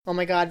Oh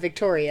my god,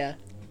 Victoria,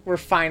 we're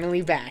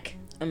finally back.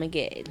 Oh my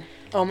god.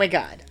 Oh my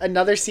god,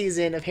 another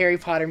season of Harry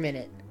Potter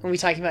Minute when we're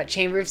talking about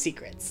Chamber of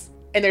Secrets.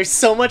 And there's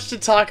so much to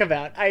talk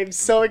about. I am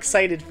so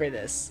excited for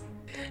this.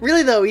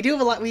 Really though, we do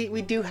have a lot.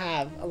 We do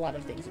have a lot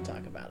of things to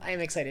talk about. I am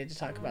excited to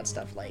talk about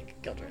stuff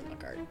like Gilderoy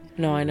Lockhart.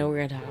 No, I know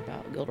we're gonna talk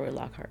about Gilderoy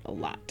Lockhart a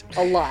lot.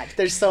 A lot.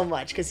 There's so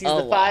much because he's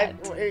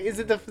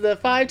the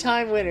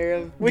five-time winner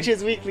of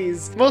Witches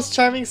Weekly's Most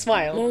Charming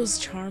Smile.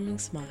 Most charming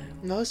smile.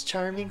 Most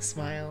charming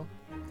smile.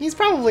 He's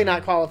probably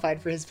not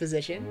qualified for his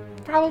position.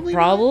 Probably.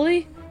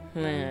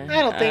 Nah,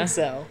 I don't think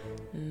so.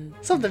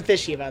 Something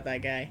fishy about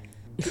that guy.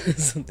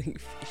 Something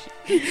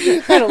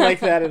fishy. I don't like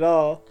that at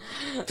all.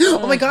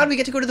 Oh my god, we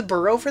get to go to the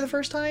Burrow for the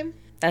first time?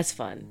 That's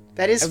fun.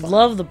 That is I fun.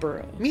 love the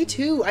Burrow. Me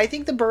too. I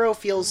think the Burrow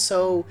feels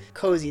so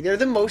cozy. They're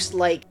the most,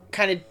 like,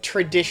 kind of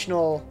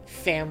traditional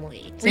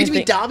family. We get to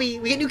meet Dobby.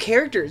 We get new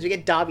characters. We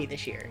get Dobby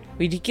this year.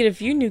 We did get a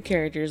few new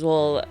characters.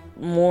 Well,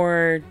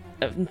 more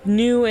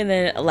new and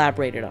then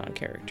elaborated on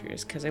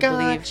characters. Because I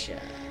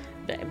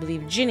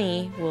believe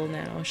Ginny will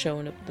now show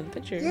up in the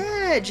picture.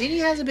 Yeah, Ginny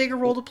has a bigger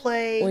role to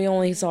play. We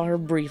only saw her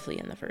briefly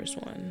in the first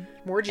one.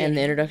 More Ginny. And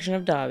the introduction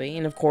of Dobby.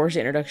 And of course, the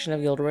introduction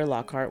of Gilderoy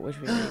Lockhart, which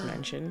we already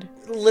mentioned.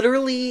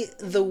 Literally,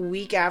 the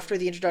week after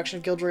the introduction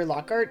of Gilderoy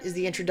Lockhart is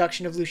the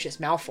introduction of Lucius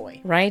Malfoy.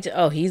 Right?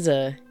 Oh, he's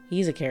a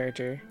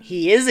character.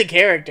 He is a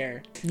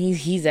character.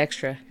 He's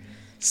extra.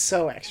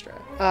 So extra.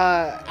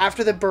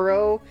 After the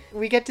Burrow,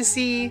 we get to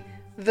see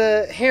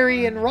the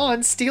Harry and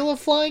Ron steal a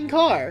flying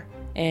car.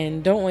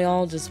 And don't we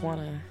all just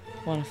want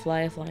to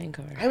fly a flying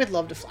car? I would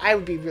love to I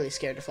would be really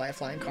scared to fly a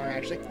flying ar,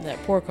 actually.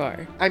 That poor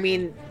car. I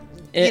mean,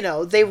 you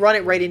know, they run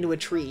it right into a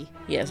tree.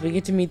 Yes, we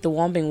get to meet the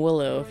Whomping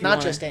Willow.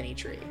 Not just any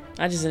tree.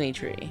 Not just any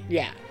tree.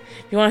 Yeah.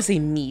 If you want to say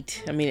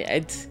meat, I mean,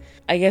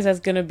 I guess that's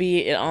gonna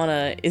be on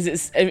a. It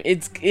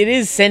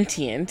is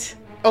sentient.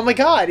 Oh my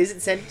god, is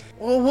it sentient?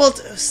 Well, we'll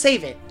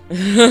save it.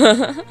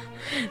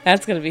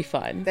 That's gonna be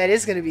fun. That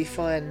is gonna be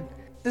fun.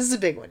 This is a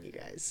big one, you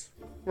guys.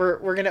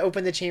 We're gonna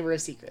open the Chamber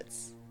of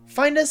Secrets.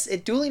 Find us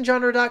at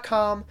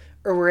duelinggenre.com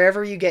or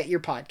wherever you get your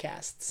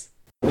podcasts.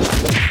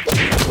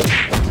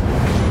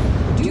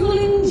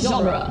 Dueling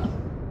Genre.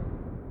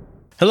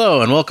 Hello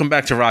and welcome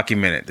back to Rocky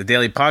Minute, the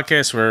daily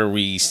podcast where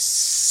we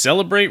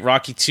celebrate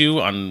Rocky 2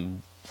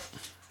 on...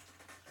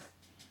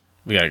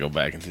 We gotta go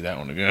back and do that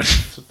one again.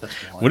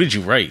 What did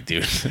you write,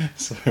 dude?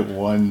 So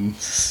one...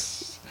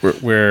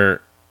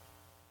 Where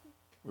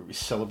we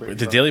celebrate...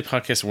 The daily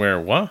podcast where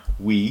what?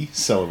 We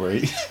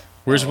celebrate...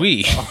 Where's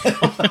we? I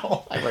don't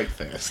know. I write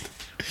fast.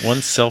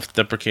 One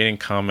self-deprecating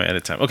comment at a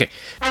time. Okay.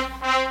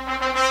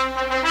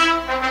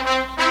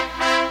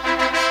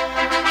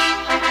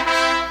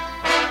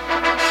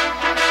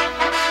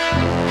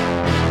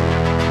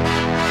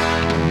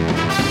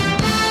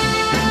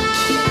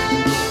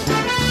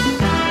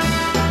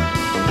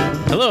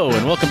 Hello,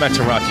 and welcome back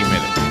to Rocky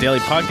Minute, the daily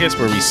podcast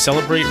where we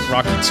celebrate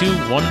Rocky 2,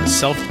 one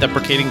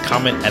self-deprecating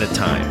comment at a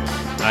time.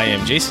 I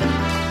am Jason.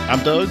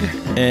 I'm Doug.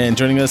 And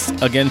joining us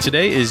again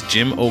today is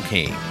Jim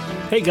O'Kane.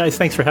 Hey guys,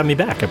 thanks for having me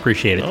back. I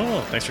appreciate it.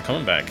 Oh, thanks for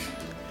coming back.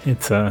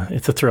 It's a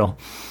thrill.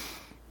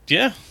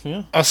 Yeah.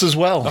 Us as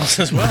well.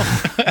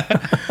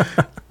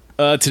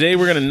 Today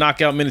we're going to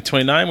knock out minute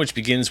 29, which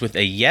begins with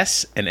a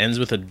yes and ends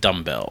with a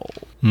dumbbell.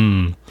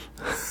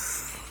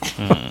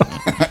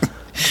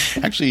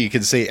 Actually, you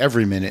could say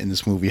every minute in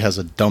this movie has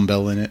a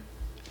dumbbell in it.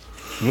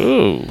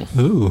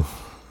 Ooh.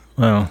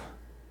 Well.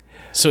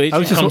 So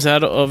Adrian comes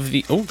out of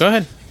the... Oh, go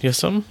ahead. You have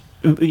something?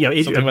 Yeah,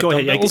 Adrian, go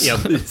ahead.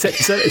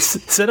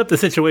 Set up the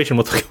situation.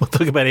 We'll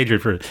talk about Adrian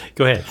first.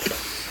 Go ahead.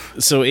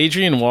 So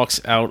Adrian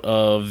walks out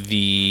of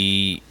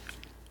the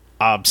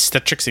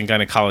obstetrics and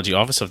gynecology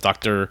office of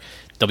Dr.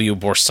 W.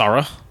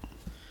 Borsara.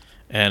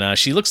 And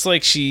she looks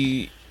like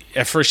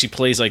at first she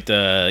plays like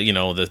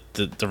the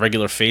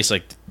regular face,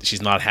 like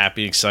she's not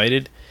happy,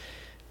 excited.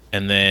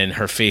 And then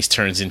her face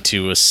turns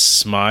into a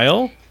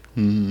smile.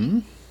 Mm-hmm.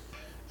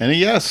 And a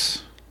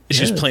yes.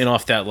 She was playing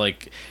off that,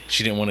 like,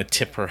 she didn't want to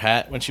tip her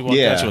hat when she walked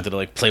out. She wanted to,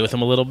 like, play with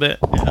him a little bit.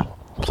 Yeah.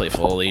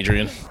 Playful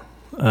Adrian.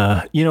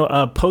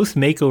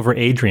 Post-makeover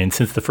Adrian,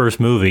 since the first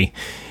movie,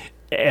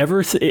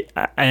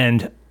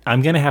 and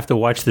I'm going to have to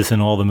watch this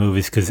in all the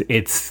movies because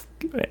it's,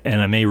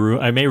 and I may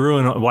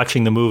ruin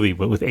watching the movie,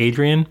 but with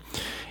Adrian,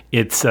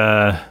 it's,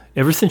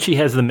 ever since she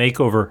has the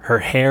makeover, her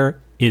hair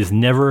is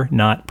never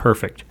not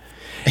perfect.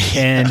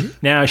 And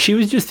now she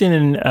was just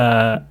in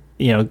an...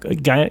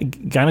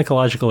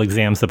 gynecological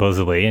exam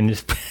supposedly, and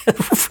just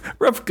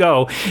rough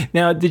go.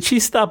 Now, did she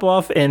stop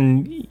off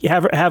and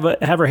have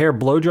her hair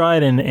blow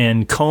dried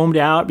and combed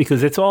out?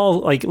 Because it's all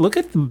like, look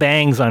at the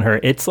bangs on her.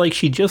 It's like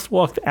she just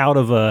walked out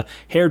of a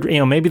hair.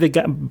 Maybe the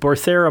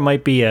Borsara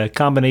might be a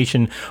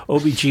combination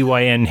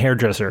OBGYN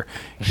hairdresser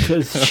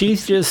because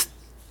she's just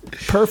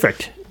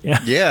perfect.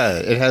 Yeah,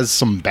 it has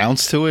some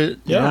bounce to it.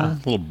 Yeah,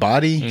 little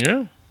body.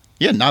 Yeah.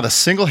 Yeah, not a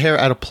single hair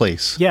out of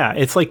place. Yeah,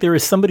 it's like there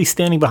is somebody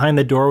standing behind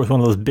the door with one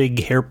of those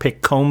big hair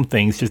pick comb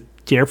things, just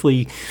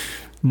carefully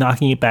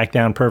knocking it back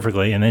down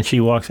perfectly, and then she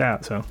walks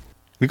out. So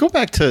we go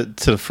back to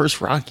the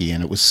first Rocky,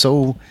 and it was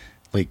so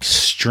like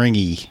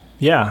stringy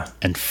Yeah.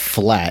 and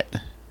flat.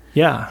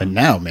 Yeah. And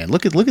now, man,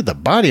 look at the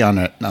body on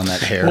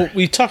that hair. Well,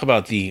 we talk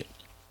about the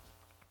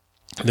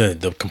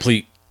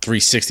complete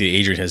 360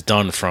 Adrian has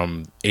done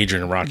from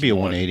Adrian and Rocky. Be a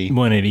 180.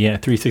 180, yeah.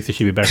 360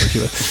 should be back where she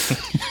was.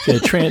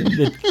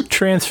 the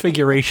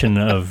transfiguration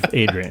of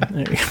Adrian. There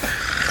you go.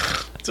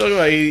 Talk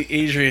about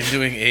Adrian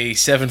doing a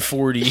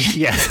 740.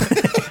 Yeah.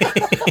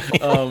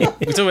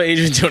 We talk about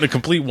Adrian doing a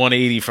complete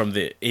 180 from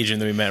the Adrian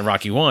that we met in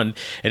Rocky 1,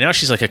 and now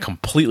she's like a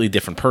completely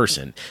different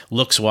person.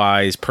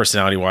 Looks-wise,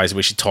 personality-wise, the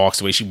way she talks,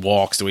 the way she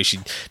walks, the way she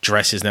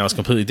dresses now is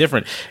completely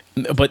different.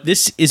 But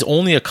this is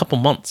only a couple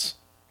months.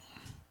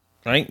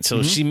 Right,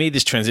 so she made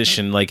this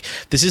transition. Like,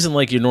 this isn't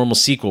like your normal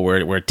sequel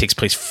where it takes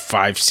place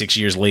 5-6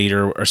 years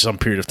later or some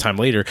period of time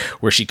later,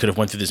 where she could have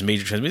went through this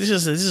major transition.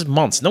 This is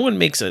months. No one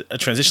makes a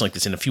transition like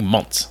this in a few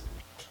months.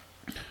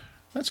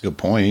 That's a good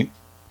point.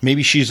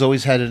 Maybe she's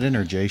always had it in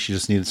her, Jay. She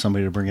just needed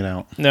somebody to bring it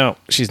out. No,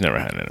 she's never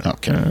had it.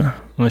 Okay.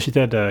 Well, she's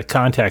had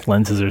contact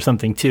lenses or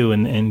something too,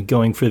 and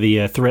going for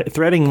the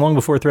threading long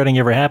before threading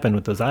ever happened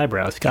with those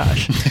eyebrows.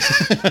 Gosh.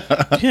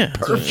 Yeah,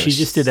 Perfect. She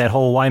just did that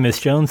whole Why Miss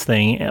Jones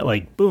thing,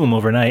 like boom,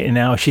 overnight, and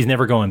now she's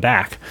never going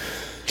back.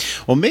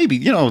 Well,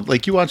 maybe,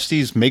 like you watch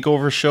these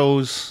makeover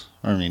shows.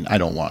 I mean, I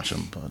don't watch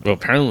them, but well,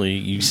 apparently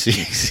you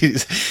see,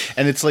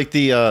 and it's like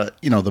the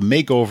the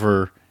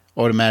makeover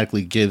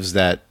automatically gives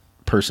that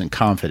person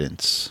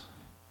confidence.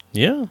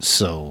 Yeah.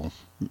 So,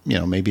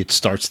 maybe it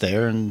starts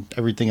there, and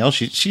everything else.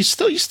 You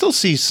still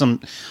see some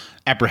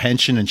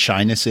apprehension and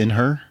shyness in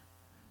her,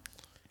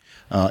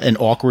 and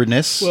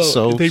awkwardness. Well,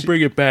 so they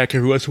bring it back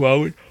every once in a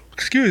while.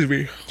 Excuse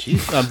me.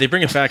 They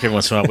bring it back every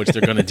once in a while, which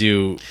they're going to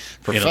do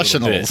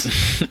professionals.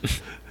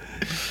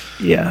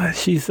 Yeah,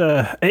 she's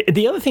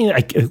the other thing.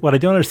 What I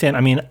don't understand. I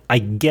mean,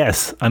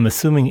 I'm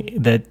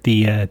assuming that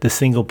the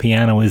single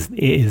piano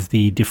is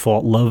the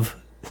default love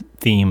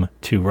theme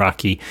to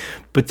Rocky,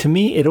 but to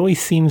me, it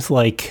always seems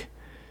like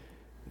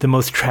the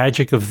most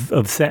tragic of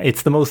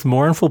it's the most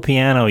mournful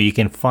piano you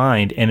can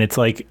find, and it's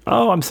like,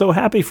 oh, I'm so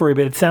happy for you,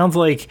 but it sounds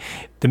like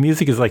the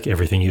music is like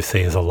everything you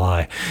say is a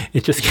lie.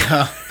 It just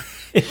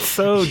it's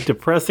so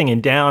depressing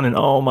and down, and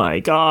oh my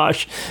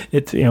gosh,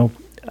 it's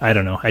I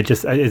don't know.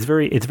 It's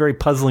very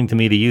puzzling to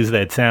me to use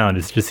that sound.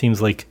 It just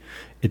seems like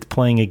it's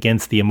playing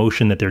against the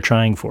emotion that they're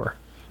trying for.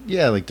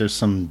 Yeah, like there's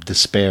some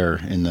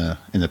despair in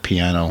the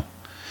piano.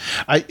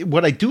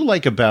 What I do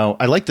like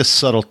I like the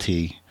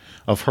subtlety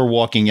of her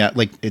walking out.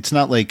 Like, it's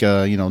not like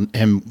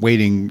him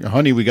waiting,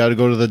 honey, we got to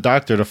go to the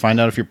doctor to find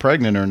out if you're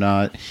pregnant or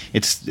not.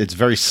 It's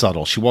very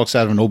subtle. She walks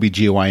out of an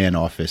OBGYN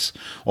office.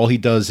 All he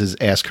does is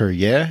ask her,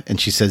 yeah,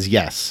 and she says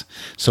yes.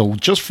 So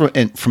just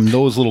from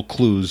those little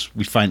clues,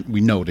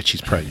 we know that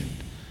she's pregnant.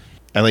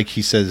 I like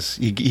he says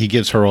he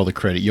gives her all the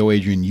credit. Yo,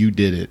 Adrian, you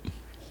did it.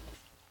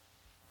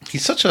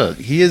 He's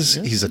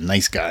a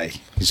nice guy.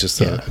 He's just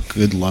a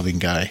good, loving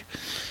guy.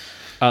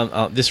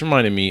 This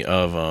reminded me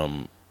of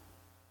when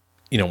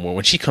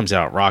she comes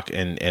out, Rock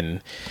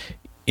and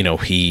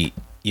he's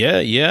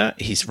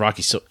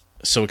Rocky's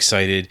so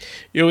excited.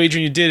 Yo,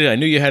 Adrian, you did it. I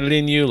knew you had it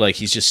in you. Like,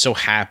 he's just so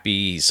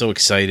happy. He's so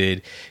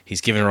excited.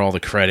 He's giving her all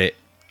the credit.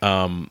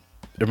 It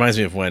reminds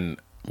me of when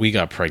we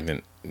got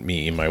pregnant,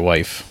 me and my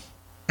wife.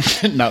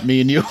 Not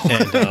me and you.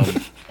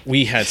 And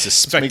we had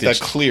suspected Let's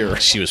make that clear.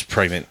 She was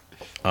pregnant.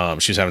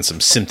 She was having some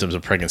symptoms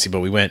of pregnancy,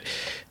 but we went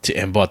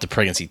and bought the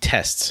pregnancy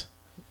tests,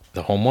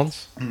 the home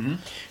ones. Mm-hmm.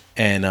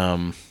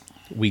 And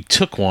we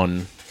took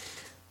one.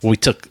 We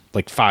took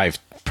like 5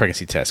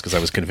 pregnancy tests because I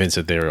was convinced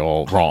that they were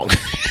all wrong.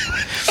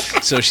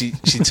 So she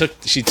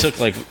took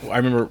like, I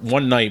remember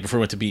one night before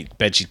we went to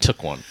bed, she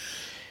took one,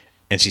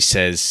 and she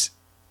says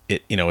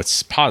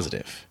it's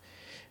positive.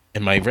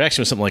 And my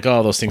reaction was something like,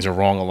 oh, those things are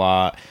wrong a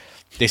lot.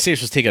 They say you're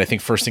supposed to take it, I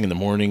think, first thing in the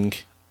morning.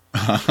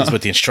 That's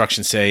what the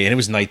instructions say. And it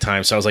was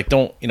nighttime. So I was like,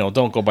 don't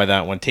go by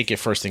that one. Take it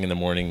first thing in the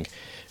morning,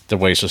 the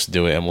way you're supposed to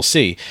do it, and we'll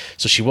see.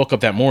 So she woke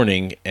up that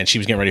morning, and she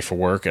was getting ready for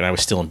work, and I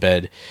was still in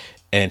bed.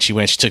 And she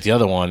took the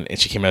other one, and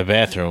she came out of the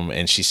bathroom,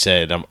 and she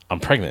said, I'm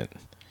pregnant.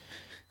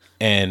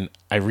 And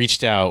I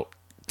reached out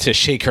to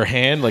shake her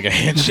hand, like a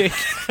handshake.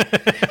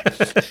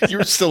 You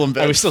were still in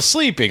bed. I was still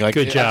sleeping. Like,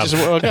 good job. I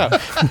just woke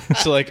up.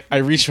 So like, I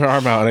reached her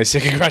arm out and I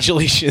said,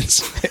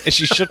 congratulations. And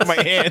she shook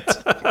my hand.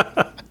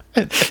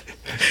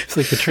 It's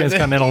like the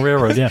Transcontinental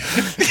Railroad, yeah.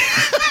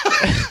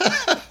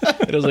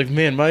 And I was like,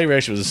 man, my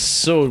reaction was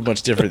so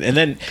much different. And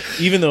then,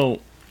 even though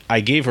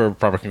I gave her a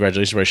proper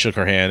congratulations, where I shook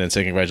her hand and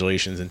said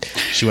congratulations, and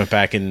she went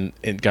back and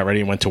got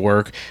ready and went to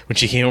work. When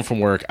she came home from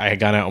work, I had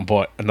gone out and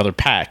bought another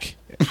pack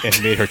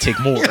and made her take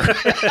more.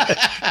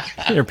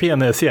 Here, pee on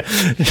this, yeah.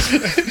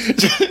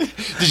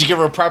 Did you give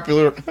her a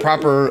proper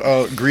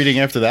greeting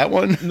after that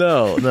one?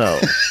 No.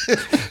 But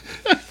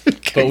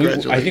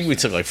I think we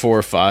took like 4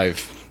 or 5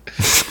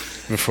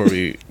 before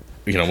we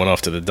went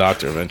off to the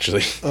doctor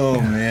eventually.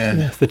 Oh, man.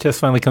 Yeah, the test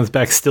finally comes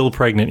back still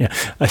pregnant, yeah.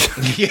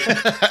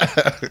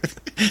 Yeah.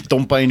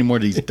 Don't buy any more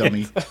of these,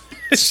 dummy.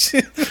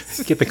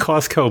 Get the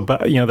Costco,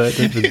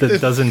 the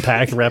dozen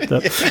pack wrapped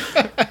up.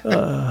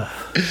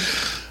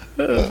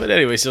 But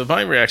anyway, so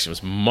my reaction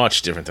was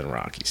much different than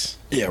Rocky's.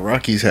 Yeah,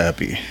 Rocky's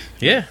happy.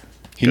 Yeah.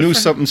 He knew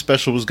something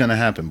special was going to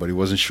happen, but he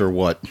wasn't sure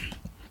what.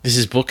 Does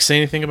his book say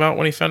anything about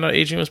when he found out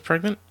Adrian was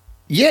pregnant?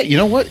 Yeah, you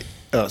know what?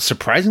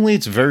 Surprisingly,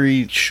 it's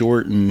very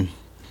short and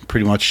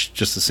pretty much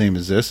just the same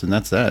as this, and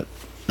that's that.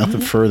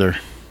 Nothing further.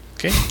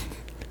 Okay.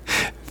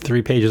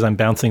 3 pages on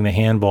bouncing the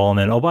handball, and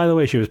then, oh, by the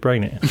way, she was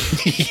pregnant.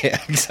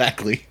 Yeah,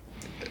 exactly.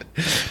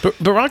 But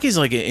Rocky's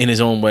like, in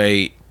his own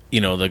way,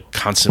 the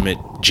consummate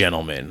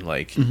gentleman.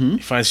 Like, he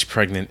finds she's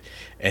pregnant,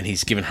 and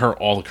he's giving her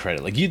all the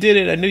credit. Like, you did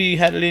it. I knew you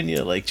had it in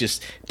you. Like,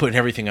 just putting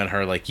everything on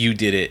her. Like, you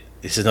did it.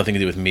 This has nothing to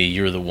do with me.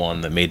 You're the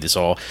one that made this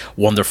all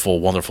wonderful,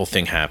 wonderful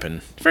thing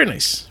happen. Very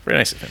nice. Very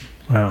nice of him.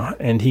 Wow.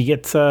 And he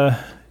gets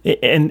to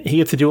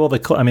do all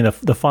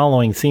the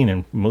following scene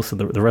and most of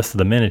the rest of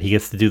the minute, he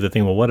gets to do the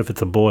thing, well, what if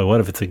it's a boy? What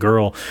if it's a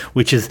girl?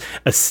 Which is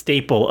a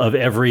staple of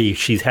every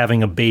she's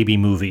having a baby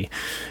movie.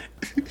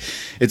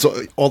 It's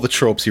all the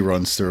tropes he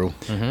runs through.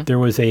 Mm-hmm. There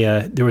was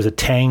a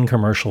Tang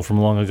commercial from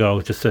long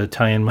ago, just to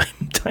tie in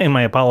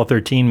my Apollo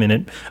 13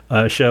 minute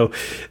show.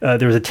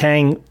 There was a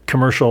Tang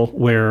commercial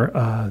where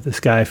this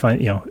guy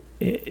they're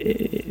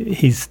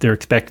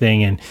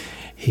expecting, and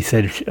he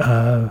said,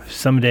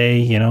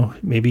 someday,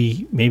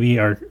 maybe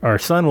our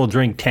son will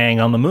drink Tang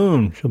on the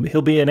moon.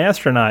 He'll be an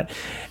astronaut.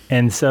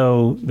 And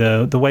so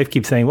the wife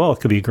keeps saying, well, it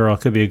could be a girl,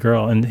 it could be a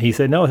girl. And he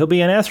said, no, he'll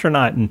be an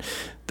astronaut. And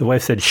the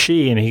wife said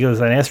she, and he goes,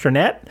 an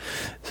astronaut?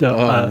 So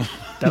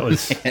that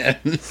was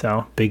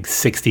big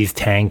 60s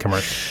Tang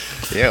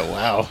commercial. Yeah,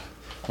 wow.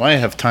 Why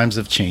have times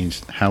have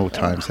changed? How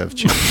times have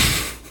changed.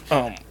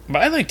 But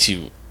I'd like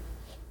to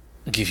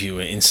give you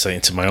an insight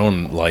into my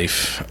own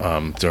life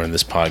during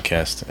this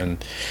podcast,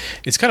 and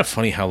it's kind of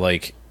funny how,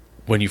 like,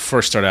 when you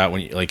first start out,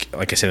 when you, like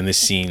I said in this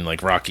scene,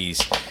 like,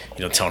 Rocky's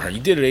telling her, you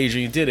did it,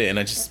 Adrian, you did it, and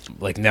I just,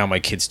 like, now my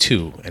kid's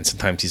 2, and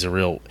sometimes he's a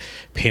real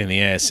pain in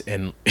the ass,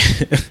 and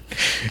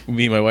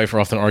me and my wife are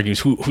often arguing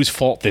whose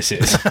fault this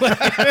is.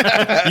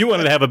 You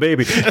wanted to have a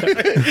baby.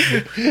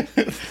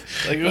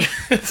 Like,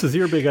 this is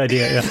your big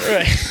idea, yeah.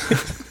 Right.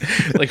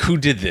 Like, who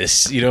did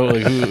this?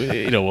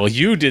 Well,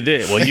 you did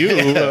it. Well, you.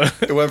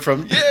 It went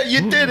from, yeah,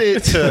 you did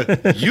it,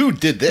 to you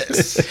did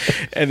this.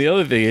 And the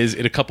other thing is,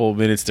 in a couple of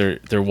minutes,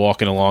 they're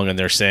walking along and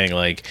they're saying,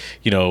 like,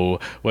 well,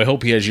 I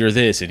hope he has you're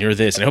this, and you're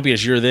this, and I hope he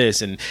has you're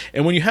this. And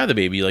when you have the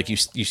baby, like,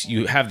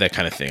 you have that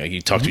kind of thing. Like,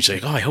 you talk to each other,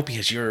 like, oh, I hope he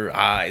has your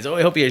eyes. Oh,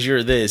 I hope he has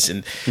your this.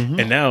 And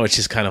now it's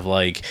just kind of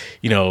like,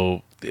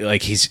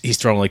 like he's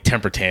throwing like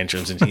temper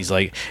tantrums, and he's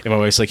like, and my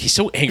wife's like, he's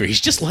so angry, he's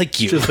just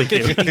like you, just like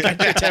you. He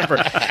got your temper.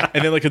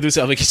 And then, like,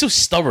 I'm like, he's so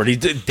stubborn, he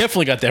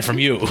definitely got that from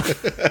you.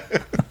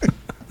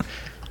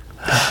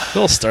 It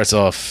all starts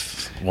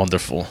off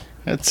wonderful.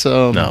 It's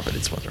no, but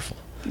it's wonderful.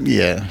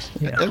 Yeah.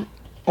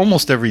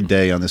 Almost every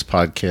day on this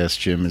podcast,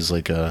 Jim, is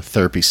like a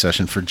therapy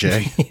session for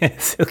Jay.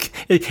 Yes,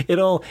 it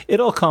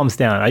all calms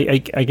down. I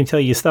can tell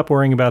you stop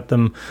worrying about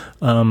them.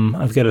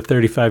 I've got a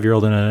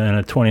 35-year-old and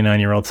a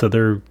 29-year-old,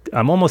 so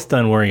I'm almost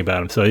done worrying about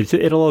them. So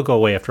it'll all go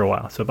away after a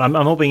while. So I'm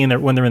hoping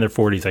when they're in their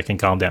 40s, I can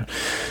calm down.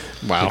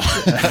 Wow.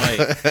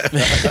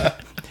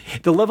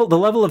 The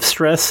level of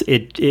stress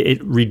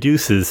it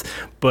reduces,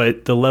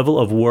 but the level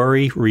of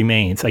worry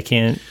remains. I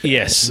can't.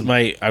 Yes,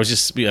 I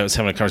was having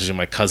a conversation with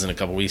my cousin a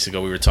couple weeks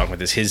ago. We were talking about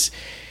this.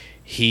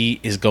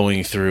 He is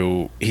going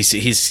through.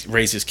 He's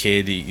raised his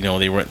kid.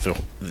 They went through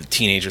the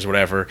teenagers,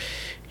 whatever,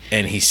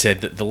 and he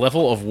said that the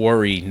level of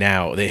worry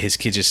now that his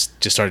kid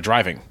just started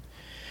driving,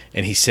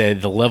 and he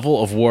said the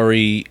level of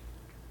worry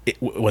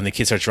when the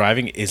kid starts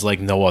driving is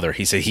like no other.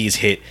 He said he's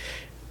hit.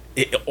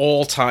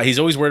 All time, he's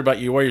always worried about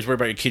you. Always worried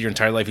about your kid your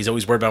entire life. He's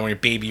always worried about when you're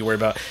a baby. You worry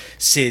about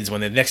SIDS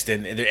when the next,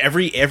 and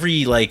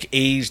every like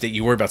age that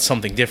you worry about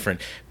something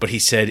different. But he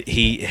said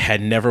he had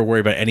never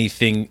worried about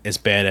anything as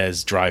bad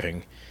as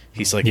driving.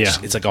 He's like,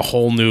 it's like a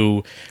whole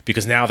new,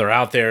 because now they're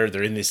out there,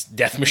 they're in this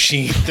death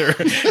machine. They're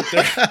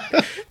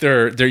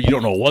you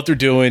don't know what they're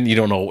doing. You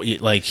don't know,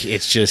 like,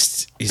 it's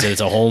just, he said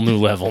it's a whole new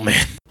level,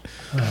 man.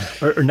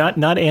 Or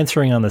not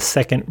answering on the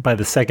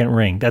second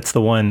ring. That's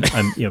the one.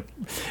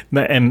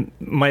 And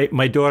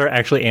my daughter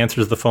actually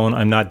answers the phone.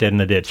 I'm not dead in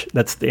the ditch.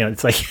 That's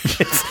it's like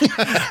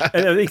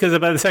because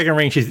by the second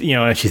ring she's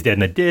dead in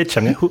the ditch.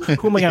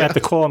 Who am I gonna have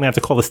to call? I'm gonna have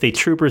to call the state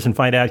troopers and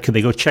find out. Could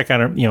they go check on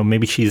her?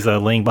 Maybe she's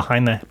laying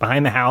behind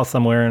the house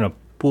somewhere in a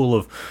pool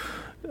of.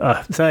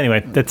 So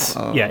anyway, that's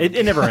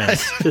it never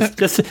ends.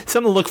 just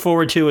something to look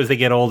forward to as they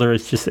get older.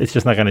 It's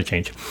just not going to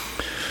change.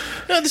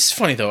 No, this is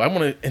funny though. I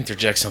want to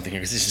interject something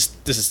here because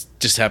this is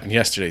just happened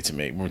yesterday to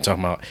me. We were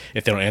talking about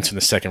if they don't answer in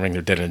the second ring,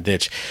 they're dead in a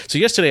ditch. So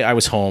yesterday I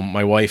was home.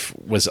 My wife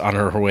was on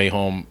her way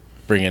home,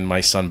 bringing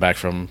my son back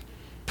from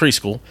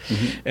preschool,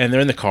 and they're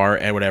in the car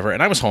and whatever.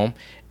 And I was home,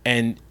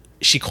 and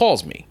she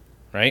calls me.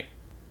 Right?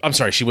 I'm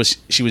sorry. She was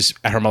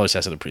at her mother's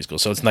house at the preschool,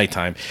 so it's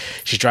nighttime.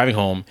 She's driving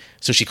home,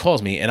 so she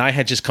calls me, and I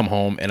had just come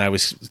home and I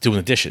was doing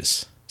the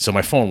dishes. So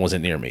my phone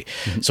wasn't near me.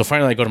 So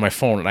finally I go to my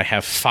phone and I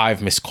have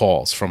 5 missed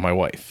calls from my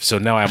wife. So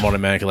now I'm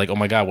automatically like, oh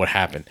my God, what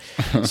happened?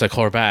 So I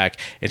call her back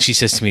and she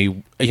says to me,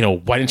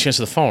 why didn't you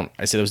answer the phone?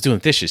 I said, I was doing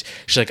dishes.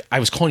 She's like, I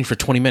was calling you for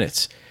 20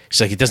 minutes.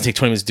 She's like, it doesn't take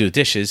 20 minutes to do the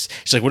dishes.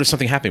 She's like, what if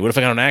something happened? What if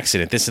I got in an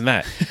accident? This and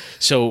that.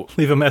 So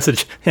leave a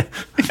message.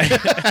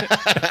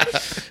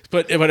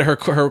 but her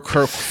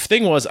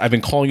thing was, I've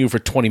been calling you for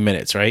 20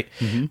 minutes, right?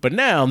 Mm-hmm. But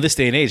now in this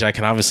day and age, I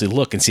can obviously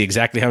look and see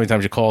exactly how many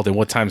times you called and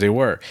what times they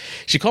were.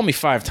 She called me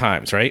 5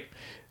 times, right?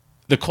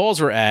 The calls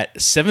were at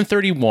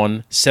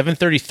 7:31,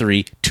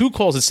 7:33, 2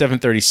 calls at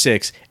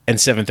 7:36, and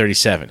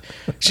 7:37.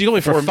 She called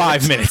me for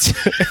 5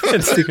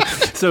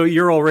 minutes. So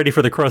you're all ready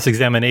for the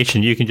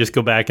cross-examination. You can just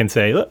go back and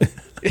say, look.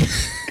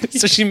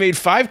 So she made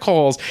 5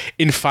 calls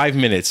in 5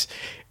 minutes.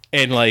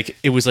 And like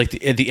it was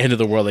like at the end of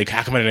the world. Like,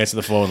 how come I didn't answer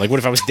the phone? Like, what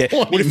if I was dead?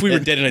 What if we were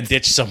dead in a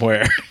ditch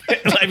somewhere?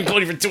 I've been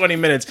calling you for 20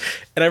 minutes,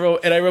 and I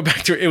wrote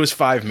back to her. It was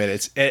 5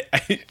 minutes. And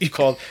you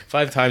called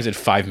 5 times in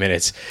 5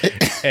 minutes,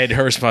 and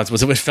her response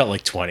was, "It felt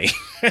like 20."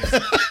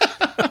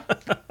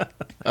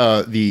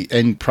 The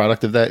end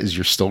product of that is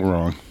you're still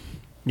wrong.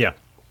 Yeah,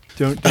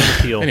 don't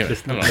appeal. Anyway,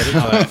 just let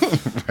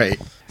it Right.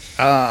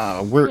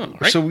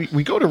 So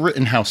we go to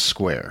Rittenhouse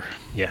Square.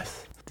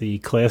 Yes, the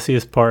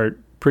classiest part.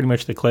 Pretty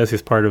much the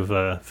classiest part of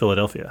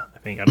Philadelphia. I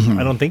think. I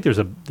don't think there's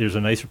a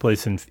nicer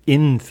place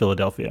in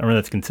Philadelphia. I mean,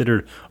 that's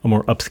considered a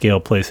more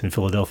upscale place in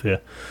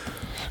Philadelphia.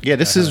 Yeah,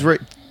 this is right.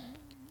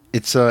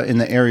 It's in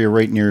the area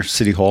right near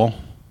City Hall.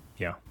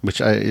 Yeah.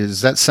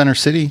 Is that Center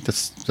City?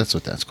 That's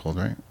what that's called,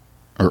 right?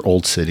 Or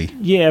Old City?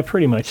 Yeah,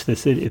 pretty much the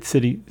city. It's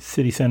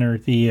city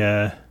center.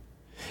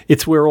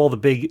 It's where all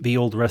the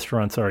old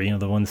restaurants are. You know,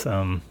 the ones.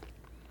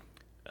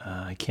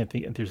 I can't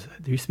think. There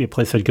used to be a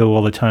place I'd go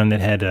all the time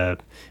that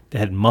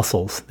had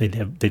mussels.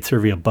 They'd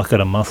serve you a bucket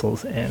of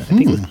mussels, and I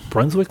think it was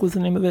Brunswick was the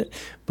name of it.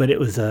 But it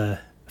was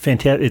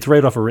fantastic. It's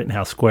right off of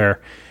Rittenhouse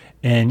Square,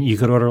 and you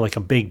could order like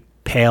a big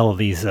pail of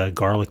these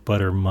garlic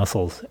butter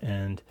mussels,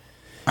 and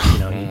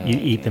you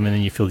eat them, and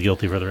then you feel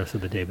guilty for the rest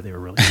of the day. But they were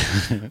really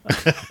good.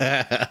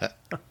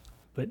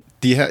 But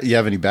do you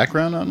have any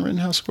background on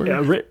Rittenhouse Square?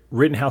 Yeah,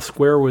 Rittenhouse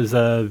Square was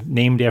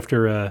named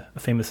after a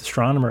famous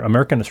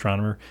American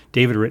astronomer,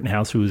 David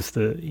Rittenhouse,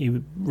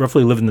 he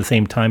roughly lived in the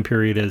same time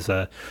period as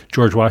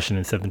George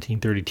Washington,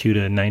 1732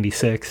 to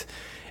 96,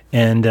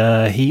 and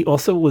he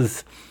also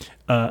was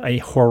a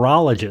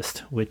horologist,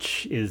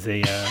 which is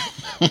a.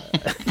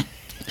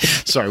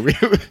 Sorry,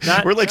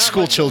 we're like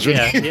school children.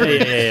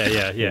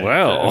 Yeah.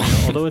 Well,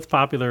 although it's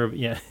popular,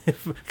 a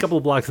couple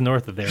of blocks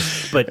north of there.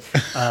 But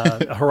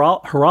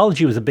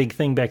horology was a big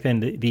thing back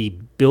then. The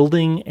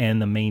building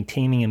and the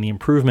maintaining and the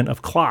improvement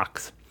of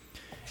clocks.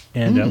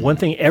 And one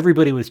thing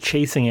everybody was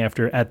chasing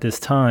after at this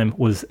time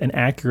was an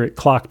accurate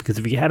clock, because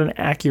if you had an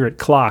accurate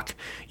clock,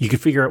 you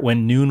could figure out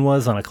when noon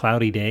was on a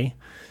cloudy day,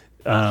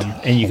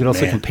 and you could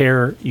also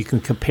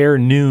compare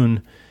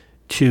noon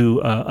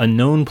to a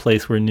known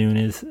place where noon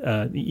is.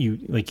 You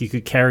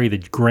could carry the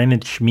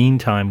Greenwich Mean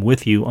Time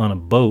with you on a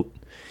boat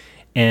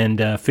and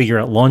figure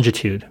out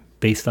longitude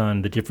based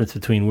on the difference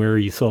between where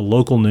you saw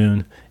local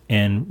noon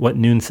and what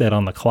noon said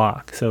on the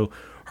clock. So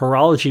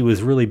horology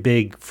was really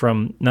big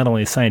from not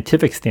only a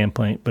scientific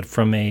standpoint, but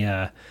from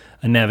a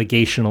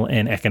navigational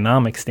and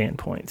economic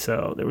standpoint.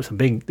 So there was a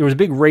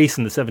big race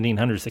in the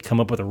 1700s to come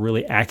up with a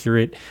really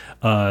accurate,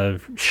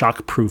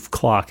 shock-proof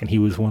clock, and he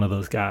was one of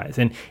those guys.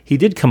 And he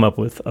did come up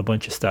with a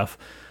bunch of stuff,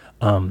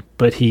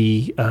 but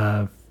he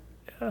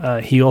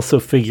also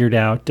figured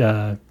out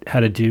how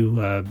to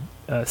do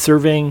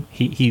surveying.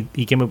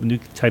 He came up with new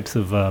types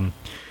of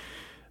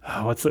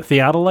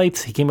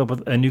theodolites. He came up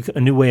with a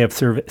new way of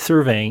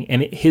surveying,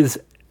 and his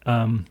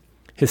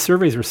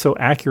surveys were so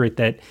accurate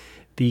that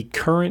the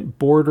current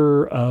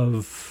border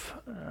of,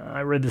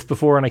 I read this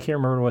before and I can't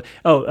remember what.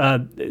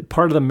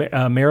 Part of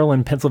the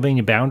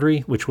Maryland-Pennsylvania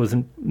boundary, which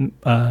wasn't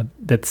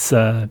that's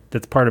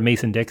part of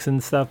Mason-Dixon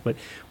stuff, but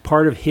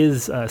part of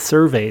his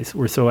surveys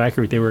were so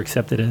accurate they were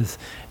accepted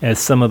as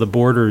some of the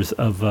borders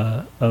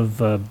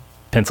of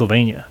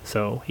Pennsylvania.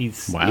 So he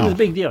was a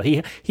big deal.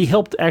 He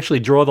helped actually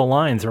draw the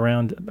lines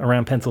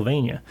around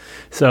Pennsylvania.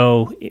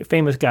 So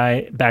famous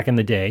guy back in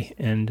the day,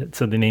 and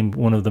so they named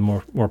one of the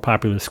more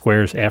popular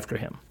squares after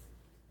him.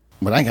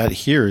 What I got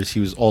here is he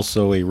was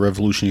also a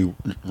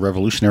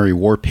Revolutionary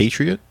War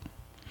patriot.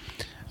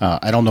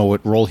 I don't know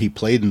what role he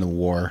played in the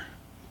war,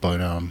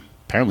 but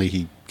apparently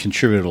he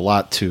contributed a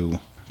lot to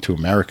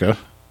America,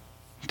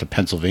 to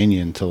Pennsylvania,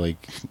 and to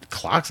like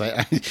clocks.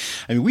 I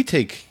mean, we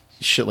take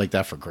shit like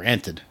that for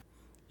granted.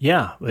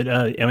 Yeah, but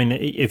I mean,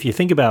 if you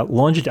think about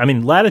longitude, I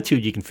mean,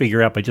 latitude you can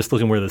figure out by just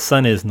looking where the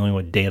sun is and knowing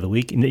what day of the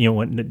week,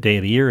 what day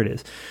of the year it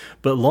is.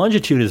 But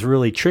longitude is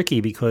really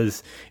tricky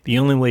because the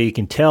only way you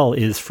can tell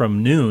is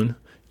from noon.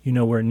 You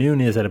know where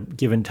noon is at a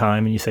given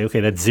time, and you say,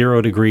 okay, that's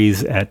 0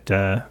 degrees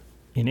in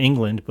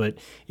England. But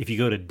if you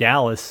go to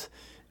Dallas,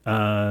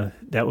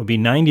 that would be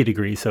 90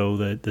 degrees. So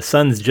the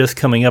sun's just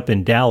coming up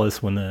in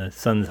Dallas when the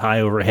sun's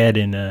high overhead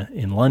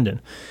in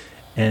London.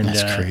 And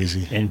that's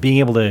crazy. And being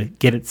able to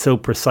get it so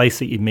precise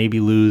that you maybe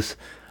lose.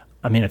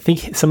 I mean, I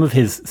think some of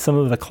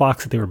the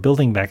clocks that they were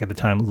building back at the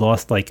time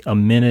lost like a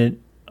minute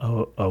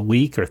a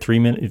week or 3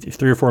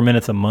 or 4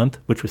 minutes a month,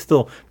 which was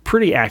still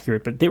pretty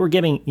accurate. But they were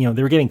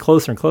getting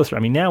closer and closer. I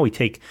mean, now we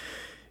take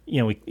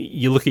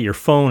you look at your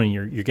phone and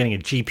you're getting a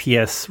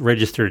GPS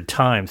registered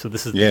time. So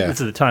this is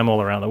the time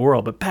all around the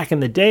world. But back in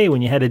the day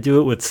when you had to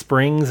do it with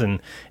springs and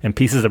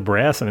pieces of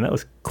brass, I mean, that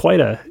was quite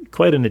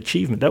an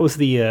achievement. That was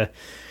the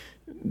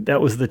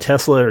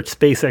Tesla or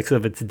SpaceX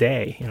of its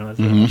day. You know,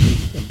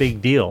 it's a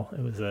big deal.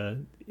 It was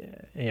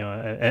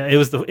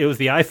it was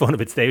the iPhone of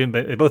its day,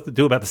 but they both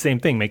do about the same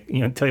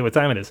thing. Tell you what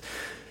time it is.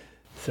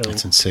 So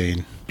it's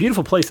insane.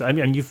 Beautiful place. I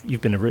mean,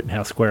 you've been to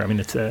Rittenhouse Square. I mean,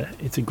 it's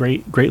a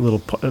great little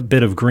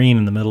bit of green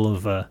in the middle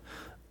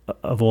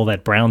of all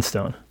that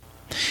brownstone.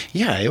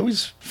 Yeah, I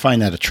always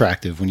find that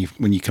attractive when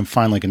you can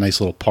find like a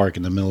nice little park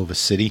in the middle of a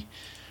city,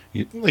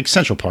 like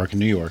Central Park in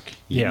New York.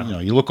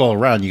 You look all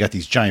around, you got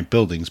these giant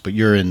buildings, but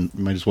you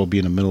might as well be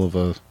in the middle of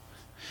a,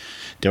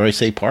 dare I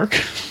say, park?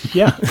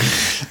 Yeah.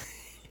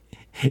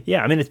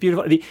 Yeah, I mean, it's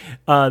beautiful.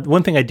 The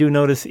one thing I do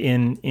notice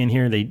in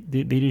here, they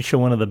do show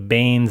one of the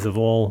banes of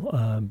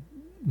all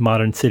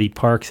modern city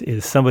parks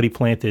is somebody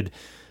planted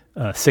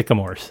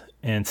sycamores,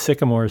 and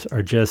sycamores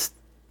are just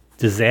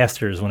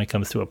disasters when it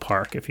comes to a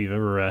park. If you've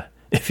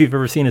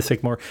ever seen a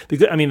sycamore, the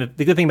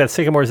good thing about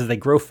sycamores is they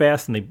grow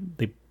fast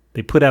and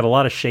they put out a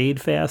lot of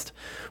shade fast,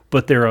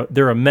 but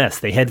they're a mess.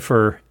 They head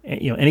for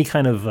any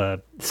kind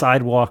of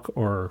sidewalk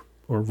or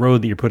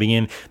road that you're putting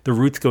in. The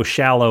roots go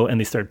shallow and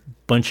they start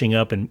bunching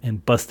up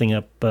and busting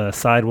up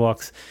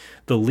sidewalks.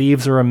 The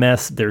leaves are a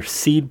mess. Their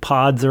seed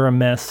pods are a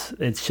mess.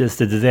 It's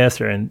just a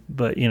disaster.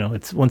 But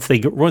it's once they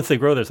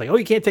grow, there's like, oh,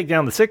 you can't take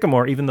down the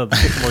sycamore, even though the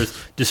sycamore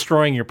is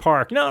destroying your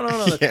park.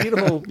 No, that's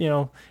beautiful.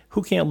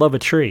 Who can't love a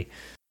tree?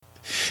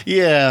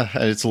 Yeah,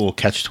 it's a little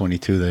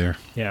catch-22 there.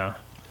 Yeah.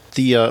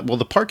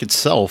 The park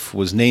itself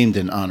was named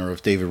in honor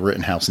of David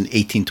Rittenhouse in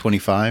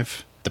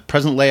 1825. The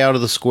present layout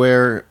of the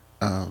square.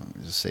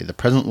 The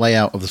present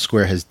layout of the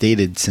square has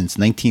dated since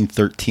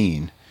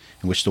 1913,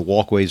 in which the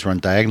walkways run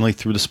diagonally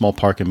through the small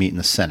park and meet in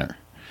the center.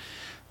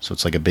 So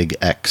it's like a big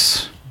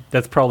X.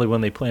 That's probably when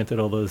they planted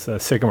all those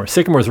sycamores.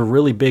 Sycamores were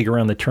really big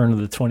around the turn of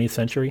the 20th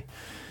century,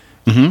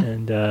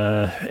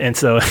 and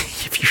so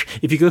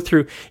if you go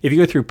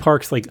through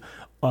parks like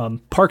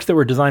parks that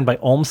were designed by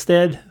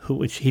Olmsted,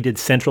 which he did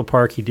Central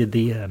Park, he did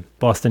the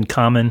Boston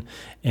Common,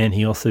 and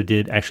he also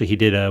did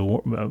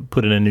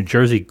put in a New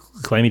Jersey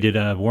claim. He did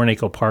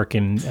Warnaco Park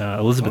in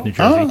Elizabeth, New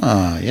Jersey.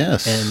 Ah,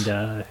 yes.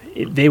 And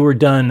they were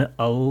done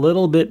a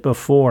little bit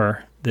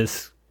before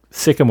this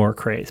sycamore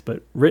craze,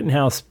 but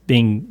Rittenhouse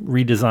being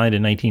redesigned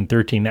in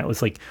 1913, that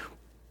was like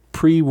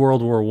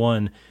pre-World War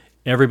I.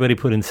 Everybody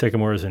put in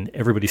sycamores, and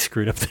everybody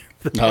screwed up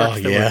the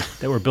parks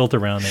that were built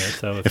around there.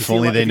 So if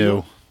only they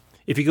knew.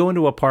 If you go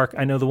into a park,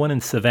 I know the one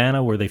in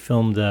Savannah where they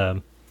filmed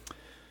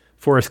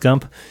Forrest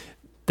Gump,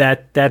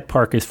 that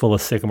park is full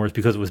of sycamores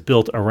because it was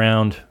built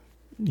around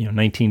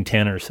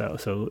 1910 or so.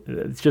 So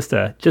it's just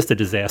a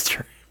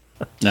disaster.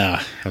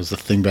 That was the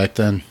thing back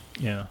then.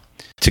 Yeah.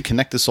 To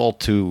connect this all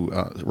to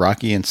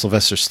Rocky and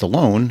Sylvester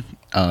Stallone,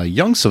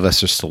 young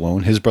Sylvester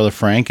Stallone, his brother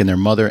Frank, and their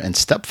mother and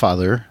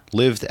stepfather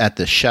lived at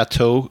the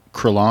Chateau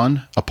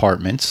Crillon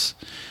Apartments,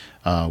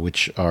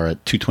 which are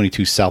at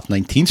 222 South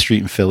 19th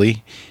Street in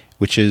Philly,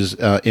 which is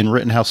in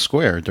Rittenhouse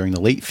Square during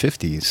the late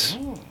 50s.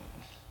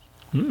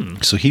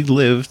 So he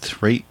lived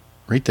right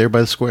there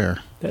by the square.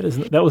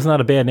 That was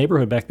not a bad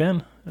neighborhood back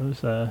then. It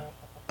was.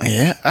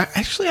 Yeah,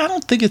 I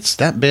don't think it's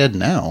that bad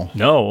now.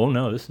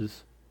 No, this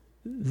is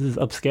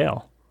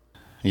upscale.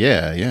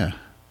 Yeah.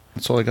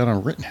 That's all I got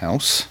on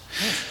Rittenhouse.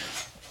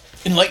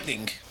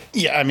 Enlightening.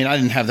 Yeah, I mean, I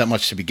didn't have that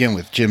much to begin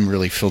with. Jim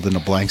really filled in the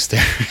blanks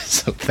there,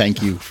 so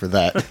thank you for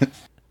that.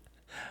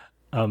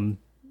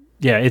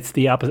 Yeah, it's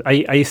the opposite.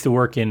 I used to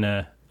work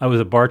I was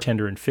a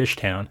bartender in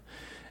Fishtown,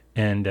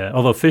 and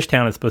although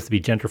Fishtown is supposed to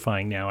be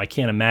gentrifying now, I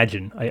can't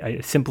imagine.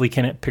 I simply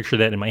cannot picture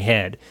that in my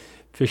head.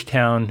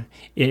 Fishtown,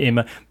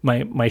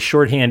 my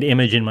shorthand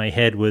image in my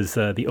head was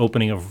the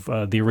opening of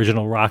the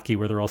original Rocky,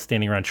 where they're all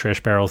standing around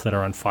trash barrels that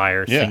are on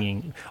fire,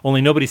 singing.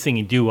 Only nobody's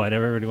singing doo-wop.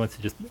 Everybody wants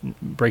to just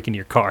break into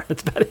your car.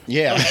 That's about it.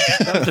 Yeah.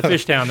 That was the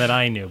Fishtown that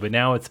I knew. But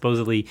now it's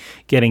supposedly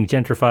getting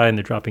gentrified, and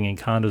they're dropping in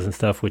condos and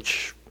stuff,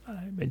 which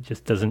it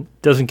just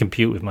doesn't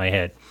compute with my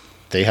head.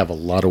 They have a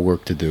lot of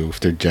work to do if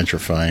they're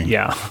gentrifying.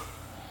 Yeah.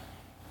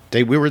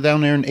 We were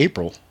down there in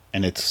April,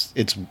 and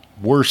it's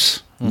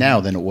worse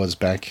now than it was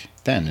back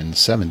then in the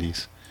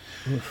 70s.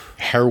 Oof.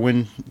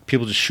 Heroin,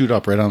 people just shoot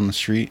up right on the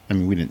street. I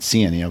mean, we didn't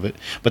see any of it,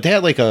 but they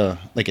had like a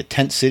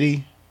tent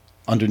city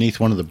underneath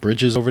one of the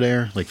bridges over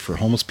there, like for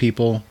homeless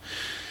people.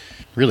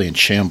 Really in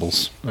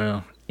shambles.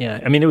 Well,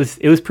 yeah. I mean, it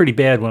was pretty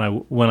bad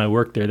when I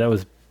worked there. That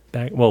was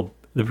back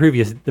the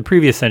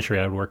previous century.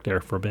 I would work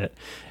there for a bit,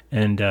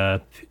 and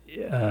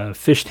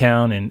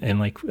Fishtown and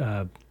like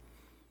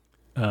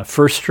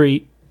First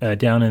Street.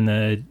 Down in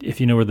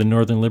if you know where the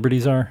Northern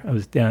Liberties are, I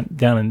was down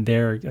in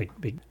there.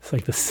 It's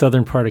like the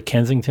southern part of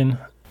Kensington.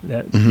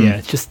 Yeah,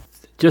 it's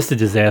just a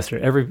disaster.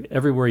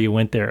 Everywhere you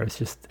went there, it was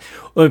just.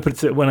 Let me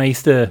put it. When I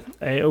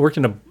worked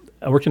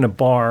in a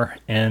bar,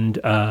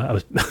 and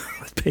I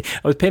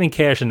was paying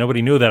cash, and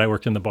nobody knew that I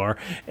worked in the bar.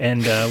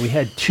 And we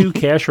had two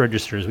cash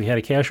registers. We had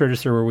a cash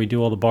register where we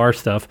do all the bar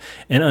stuff,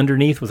 and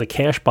underneath was a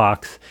cash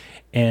box.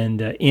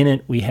 and in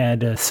it we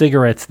had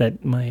cigarettes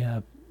that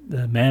my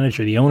the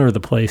manager, the owner of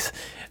the place,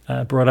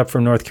 brought up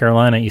from North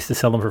Carolina. He used to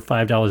sell them for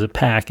 $5 a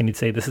pack, and he'd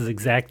say, "This is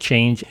exact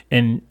change."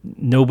 And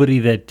nobody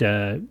that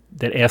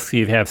asks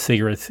you if you have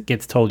cigarettes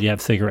gets told you have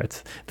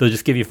cigarettes. They'll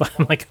just give you five.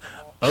 I'm like,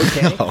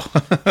 okay.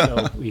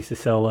 So we used to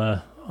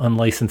sell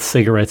unlicensed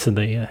cigarettes in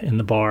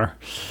the bar.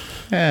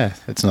 Yeah,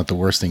 it's not the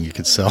worst thing you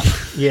could sell.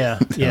 Yeah,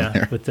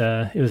 but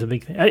it was a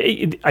big thing.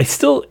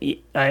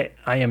 I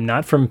am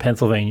not from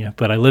Pennsylvania,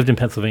 but I lived in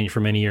Pennsylvania for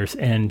many years,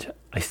 and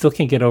I still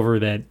can't get over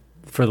that.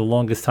 For the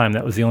longest time,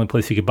 that was the only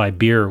place you could buy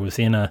beer was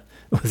in a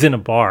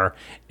bar,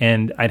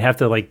 and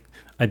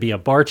I'd be a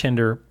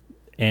bartender,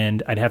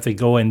 and I'd have to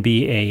go and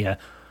be a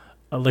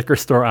liquor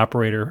store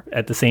operator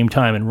at the same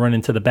time, and run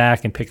into the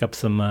back and pick up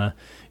some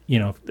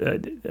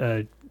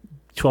 12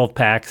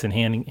 packs and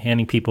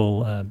handing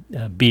people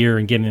beer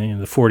and getting in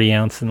the 40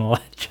 ounce and all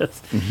that.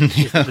 Just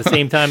at the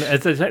same time.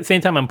 At the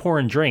same time, I'm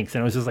pouring drinks,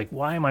 and I was just like,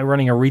 why am I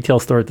running a retail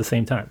store at the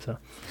same time? So,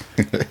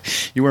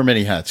 You wear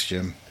many hats,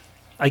 Jim.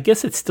 I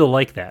guess it's still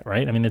like that,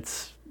 right? I mean,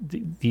 it's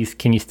these.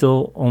 Can you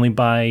still only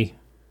buy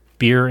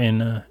beer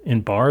in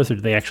bars, or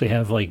do they actually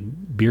have like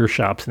beer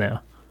shops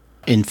now?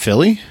 In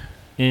Philly?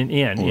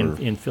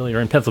 In Philly or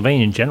in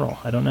Pennsylvania in general.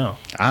 I don't know.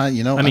 I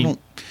don't.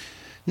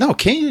 No,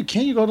 can't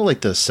you go to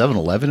like the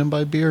 7-Eleven and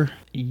buy beer?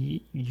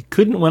 You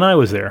couldn't when I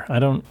was there. I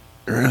don't.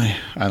 Really?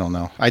 I don't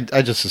know. I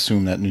just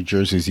assume that New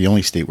Jersey is the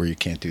only state where you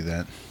can't do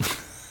that.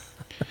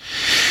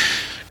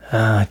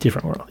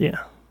 Different world,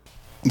 yeah.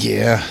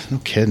 Yeah, no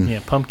kidding. Yeah,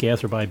 pump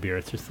gas or buy beer.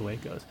 It's just the way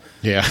it goes.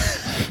 Yeah.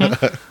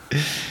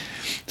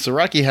 So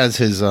Rocky has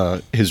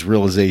his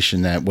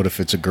realization that what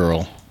if it's a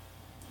girl,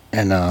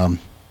 and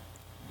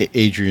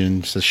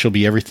Adrian says she'll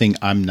be everything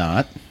I'm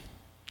not.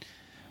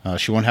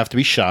 She won't have to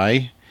be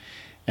shy,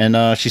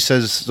 and she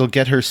says they'll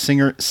get her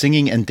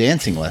singing and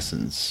dancing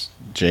lessons.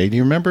 Jay, do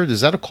you remember? Is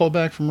that a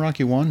callback from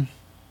Rocky 1?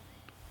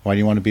 Why do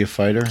you want to be a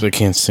fighter? They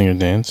can't sing or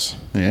dance.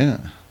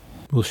 Yeah.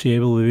 Will she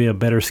able to be a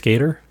better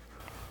skater?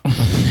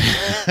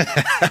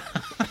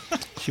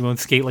 She won't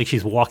skate like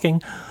she's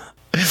walking.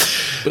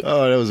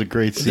 Oh, that was a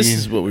great scene. This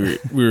is what we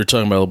were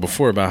talking about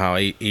before, about how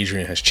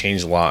Adrian has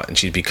changed a lot, and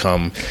she's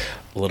become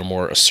a little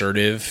more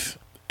assertive.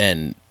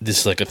 And this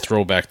is like a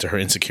throwback to her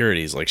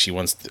insecurities. Like she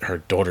wants her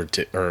daughter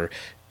to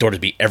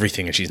be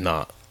everything, and she's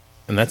not.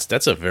 And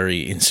that's a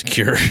very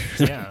insecure.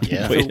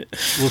 Yeah. way.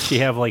 So will she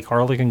have like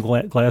Harlequin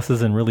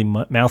glasses and really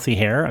mousy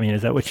hair? I mean,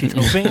 is that what she's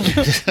hoping? I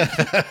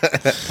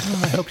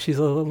hope she's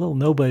a little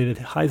nobody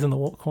that hides in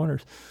the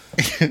corners.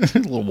 A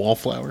little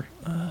wallflower.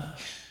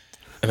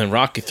 And then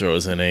Rocky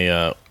throws in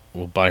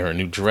we'll buy her a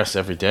new dress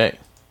every day.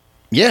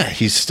 Yeah,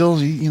 he's still,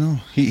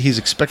 he's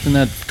expecting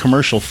that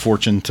commercial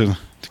fortune to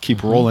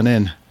keep rolling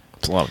in.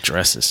 It's a lot of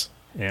dresses.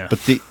 Yeah.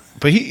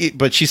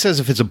 But she says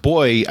if it's a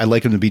boy, I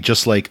like him to be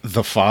just like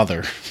the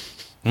father.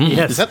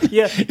 Yes.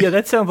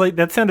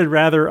 That sounded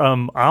rather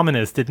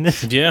ominous, didn't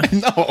it? Yeah.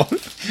 No.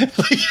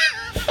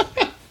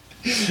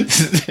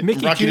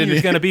 Mickey Jr.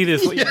 is going to be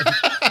this. Yeah.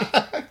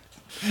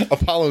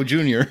 Apollo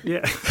Jr.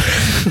 Yeah.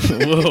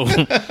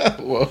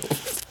 Whoa.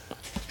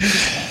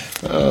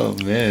 Oh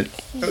man,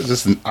 that was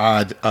just an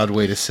odd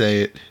way to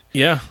say it.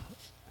 Yeah.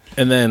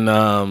 And then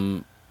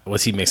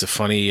he makes a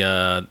funny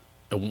one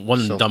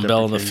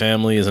dumbbell in the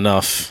family is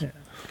enough. Yeah.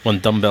 One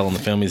dumbbell in the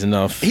family is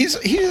enough. He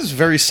is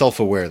very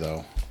self-aware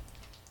though.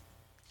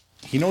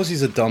 He knows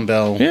he's a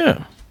dumbbell.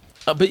 Yeah.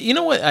 But you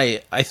know what?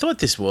 I thought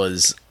this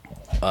was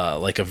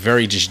like a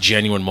very just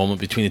genuine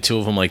moment between the two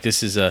of them. Like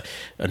this is a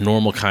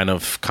normal kind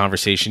of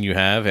conversation you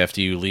have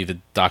after you leave the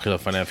doctor's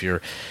office. Find out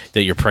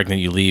that you're pregnant.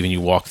 You leave and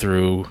you walk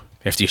through.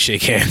 After you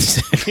shake hands,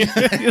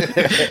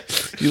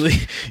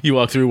 you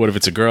walk through. What if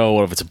it's a girl?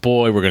 What if it's a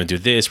boy? We're gonna do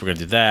this. We're gonna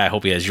do that. I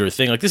hope he has your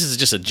thing. Like this is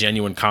just a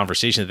genuine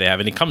conversation that they have,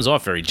 and it comes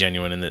off very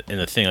genuine in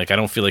the thing. Like I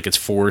don't feel like it's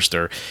forced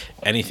or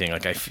anything.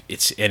 Like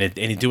it's and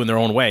they do it in their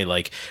own way.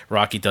 Like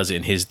Rocky does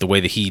it in the way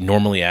that he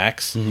normally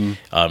acts.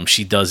 Mm-hmm.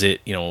 She does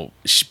it.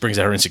 She brings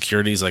out her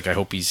insecurities. Like I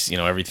hope he's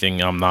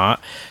everything I'm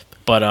not.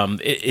 But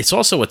it's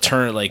also a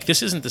turn. Like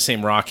this isn't the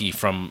same Rocky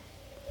from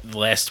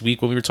last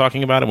week when we were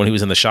talking about it, when he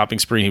was in the shopping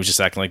spree. He was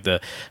just acting like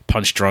the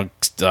punch drunk,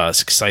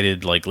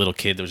 excited like little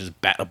kid that was just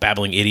a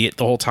babbling idiot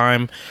the whole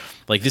time.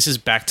 Like this is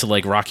back to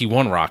like Rocky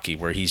 1 Rocky,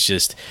 where he's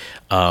just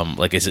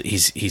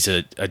he's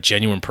a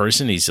genuine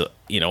person. He's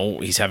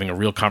he's having a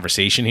real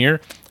conversation here,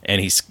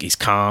 and he's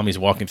calm. He's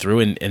walking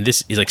through, and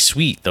this is like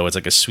sweet though. It's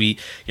like a sweet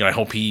I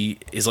hope he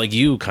is like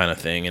you kind of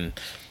thing. And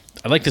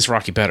I like this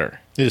Rocky better.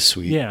 It is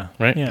sweet. Yeah,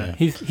 right. Yeah,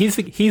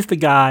 he's the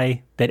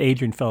guy that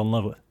Adrian fell in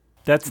love with.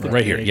 That's the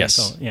right here.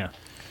 Yes. Yeah.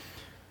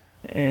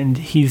 And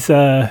he's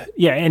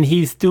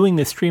he's doing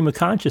this stream of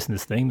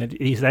consciousness thing that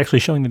he's actually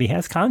showing that he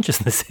has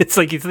consciousness. It's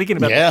like he's thinking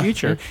about the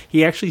future.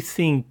 He actually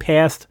seeing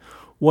past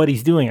what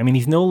he's doing. I mean,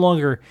 he's no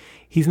longer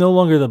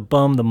the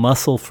bum, the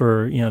muscle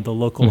for the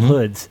local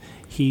hoods.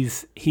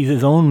 He's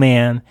his own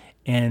man,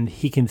 and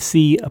he can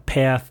see a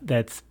path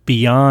that's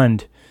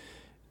beyond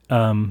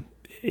beyond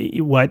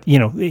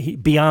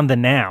the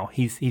now.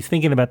 He's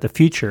thinking about the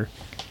future.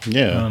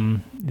 Yeah.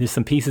 There's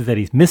some pieces that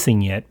he's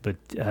missing yet, but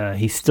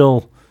he's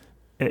still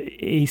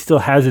he still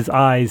has his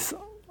eyes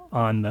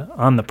on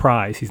the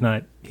prize. He's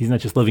not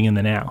just living in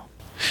the now.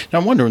 Now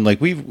I'm wondering,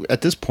 like, we've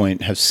at this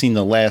point have seen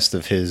the last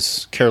of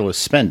his careless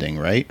spending,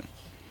 right?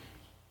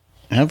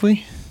 Have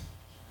we?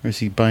 Or is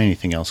he buying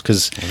anything else?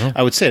 Because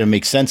I would say it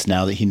makes sense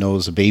now that he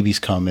knows a baby's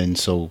coming.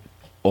 So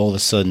all of a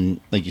sudden,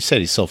 like you said,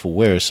 he's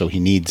self-aware. So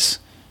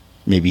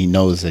maybe he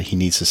knows that he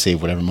needs to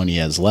save whatever money he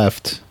has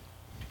left.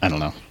 I don't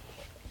know.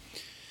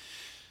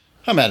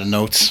 I'm out of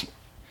notes.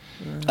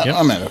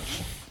 I'm out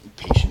of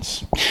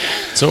patience.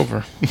 It's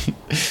over.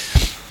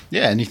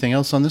 Yeah. Anything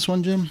else on this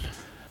one, Jim?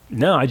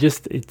 No,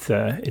 it's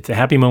a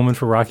happy moment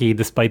for Rocky,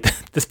 despite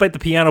the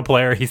piano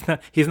player. He's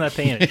not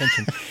paying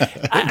attention.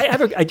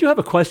 I do have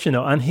a question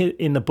though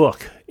in the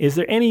book. Has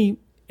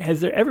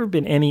there ever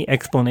been any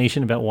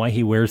explanation about why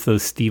he wears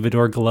those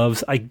stevedore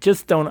gloves? I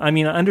just don't. I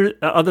mean,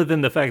 other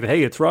than the fact that,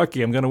 hey, it's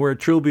Rocky, I'm going to wear a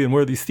trilby and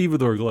wear these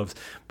stevedore gloves.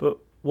 But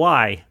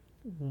why?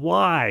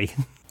 Why?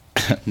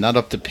 Not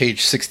up to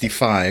page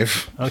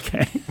 65.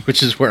 Okay.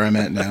 Which is where I'm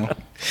at now.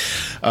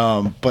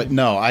 But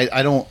no,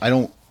 I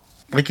don't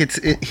like he's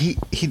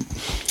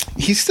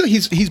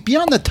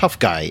beyond the tough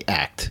guy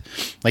act.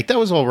 Like that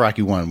was all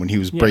Rocky 1 when he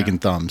was breaking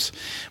thumbs.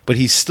 But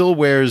he still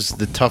wears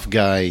the tough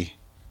guy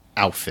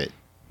outfit.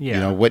 Yeah. You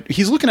know, what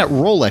he's looking at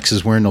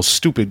Rolexes wearing those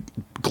stupid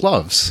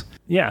gloves.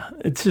 Yeah,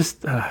 it's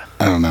just I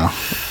don't know.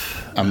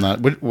 I'm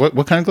not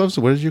what kind of gloves?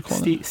 What did you call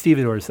them?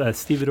 Stevedores.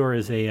 Stevedore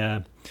is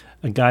a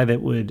guy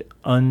that would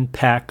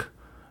unpack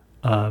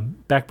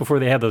back before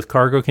they had those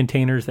cargo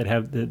containers that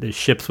have the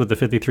ships with the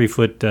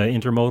 53-foot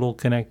intermodal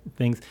connect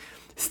things.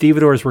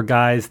 Stevedores were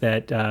guys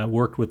that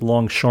worked with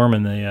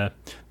longshoremen.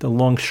 The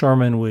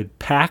longshoremen would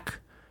pack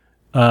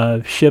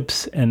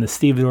ships, and the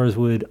stevedores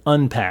would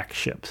unpack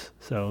ships.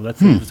 So that's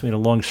the difference between a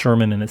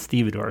longshoreman and a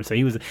stevedore. So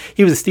he was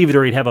a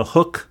stevedore. He'd have a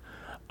hook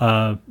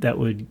that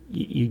would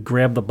you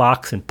grab the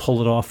box and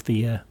pull it off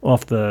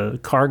the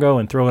cargo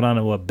and throw it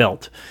onto a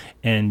belt.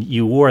 And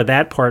you wore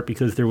that part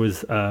because there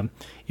was,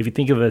 if you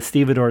think of a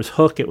stevedore's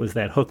hook, it was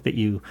that hook that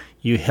you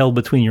held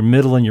between your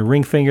middle and your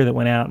ring finger that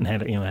went out and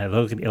had a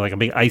hook like a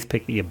big ice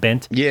pick that you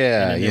bent.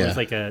 Yeah, and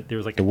there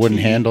was like the wooden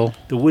handle.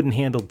 The wooden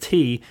handled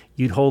T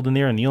you'd hold in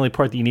there, and the only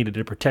part that you needed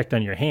to protect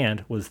on your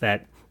hand was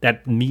that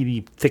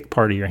meaty, thick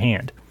part of your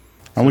hand.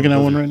 I'm looking at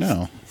one right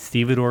now.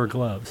 Stevedore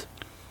gloves.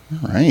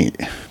 All right.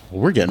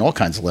 Well, we're getting all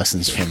kinds of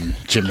lessons from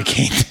Jim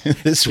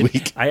McCain this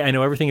week. I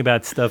know everything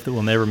about stuff that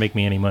will never make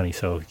me any money,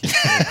 so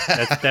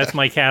that's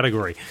my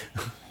category.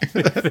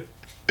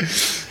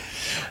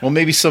 Well,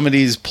 maybe some of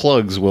these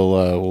plugs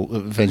will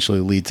eventually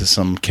lead to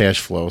some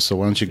cash flow. So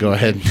why don't you go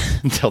ahead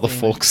and tell the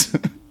folks?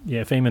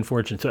 Yeah, fame and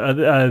fortune.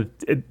 So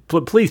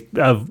please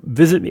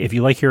visit me if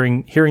you like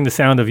hearing the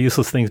sound of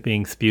useless things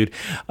being spewed.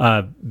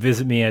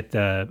 Visit me at.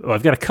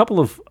 I've got a couple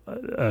of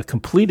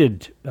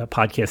completed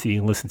podcasts that you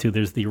can listen to.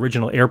 There's the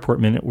original Airport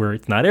Minute, where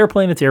it's not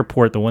airplane, it's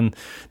airport. The one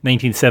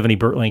 1970,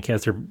 Burt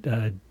Lancaster,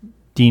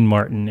 Dean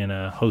Martin, and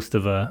a host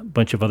of a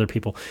bunch of other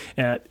people.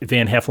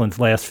 Van Heflin's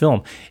last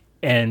film.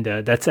 And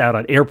that's out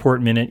on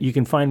Airport Minute. You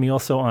can find me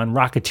also on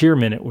Rocketeer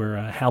Minute,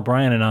 where Hal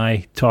Bryan and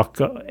I talk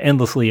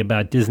endlessly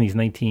about Disney's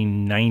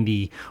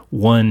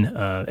 1991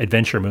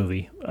 adventure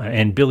movie.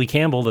 And Billy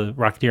Campbell, the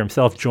Rocketeer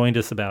himself, joined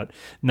us about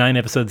 9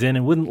 episodes in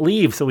and wouldn't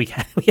leave, so we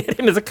had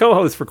him as a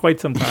co-host for quite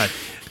some time.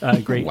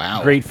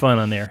 Great fun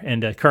on there.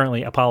 And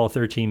currently, Apollo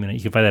 13 Minute.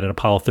 You can find that at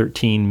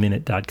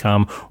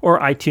apollo13minute.com or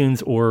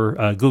iTunes or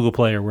Google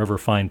Play or wherever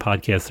fine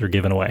podcasts are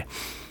given away.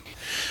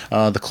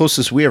 The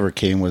closest we ever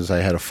came was I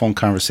had a phone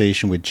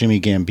conversation with Jimmy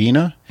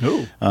Gambina,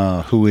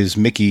 who is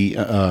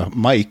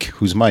Mike,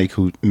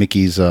 who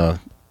Mickey's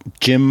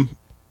Jim,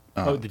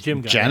 the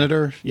gym guy,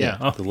 janitor,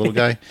 the little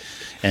guy,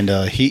 and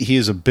he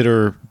is a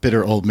bitter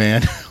old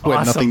man who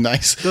had nothing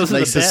nice. Those are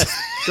the best.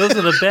 Those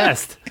are the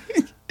best.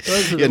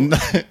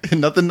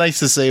 Nothing nice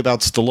to say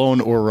about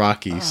Stallone or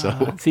Rocky.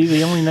 So see,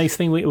 the only nice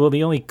thing, the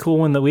only cool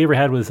one that we ever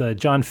had was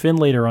John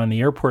Finlater on the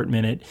Airport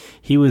Minute.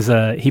 He was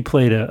he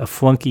played a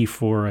flunky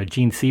for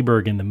Gene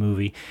Seberg in the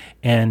movie,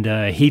 and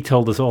he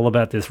told us all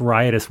about this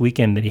riotous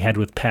weekend that he had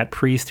with Pat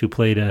Priest, who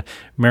played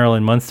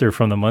Marilyn Munster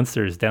from the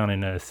Munsters down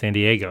in San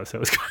Diego. So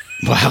it was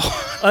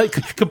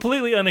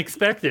completely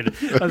unexpected.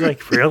 I was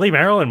like, really,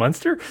 Marilyn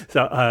Munster?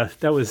 So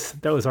that was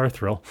our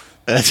thrill.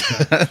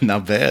 That's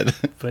not bad.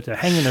 But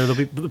hang in there.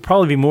 There'll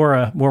probably be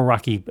more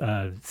Rocky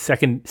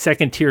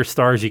second tier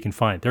stars you can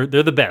find. They're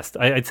the best.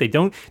 I'd say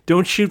don't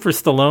shoot for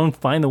Stallone.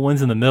 Find the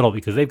ones in the middle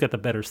because they've got the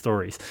better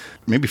stories.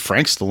 Maybe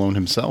Frank Stallone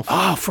himself.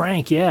 Oh,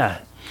 Frank, yeah.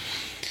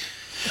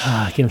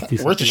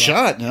 Worth a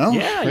shot, you know?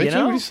 Yeah, right, you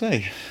know. What do you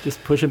say?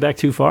 Just pushing back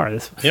too far.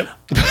 Yep. All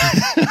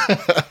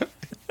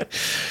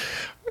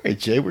right,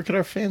 Jay, where can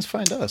our fans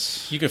find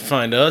us? You can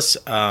find us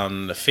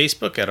on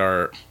Facebook at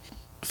our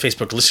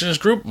Facebook listeners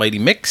group, Mighty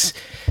Mix.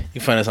 You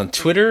can find us on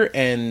Twitter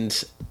and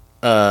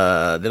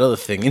that other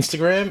thing,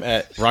 Instagram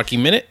at Rocky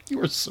Minute. You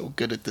are so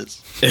good at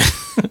this.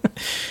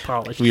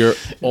 Polished. We are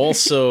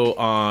also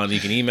on,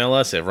 you can email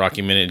us at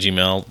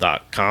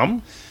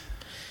rockyminute@gmail.com.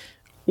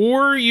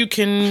 Or you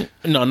can,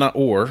 no, not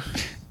or.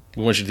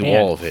 We want you to do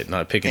all of it,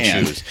 not pick and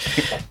choose.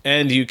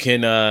 And you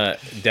can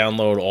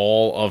download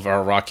all of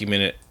our Rocky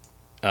Minute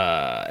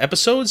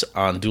episodes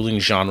on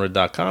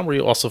duelinggenre.com, where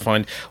you'll also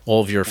find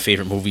all of your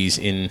favorite movies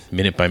in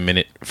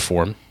minute-by-minute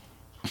form.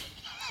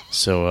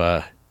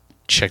 So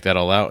check that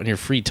all out in your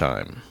free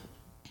time.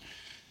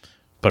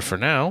 But for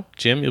now,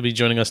 Jim, you'll be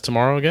joining us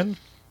tomorrow again?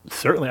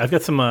 Certainly. I've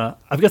got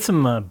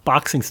some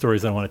boxing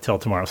stories I want to tell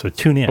tomorrow, so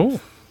tune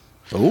in.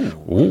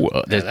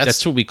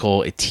 That's what we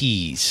call a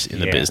tease in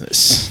the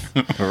business.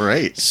 All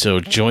right. So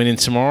join in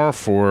tomorrow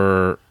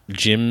for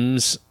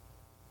Jim's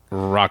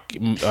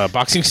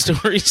boxing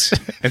stories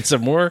and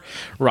some more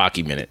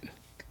Rocky Minute.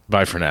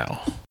 Bye for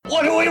now.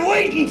 What are we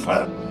waiting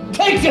for?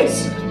 Take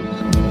this!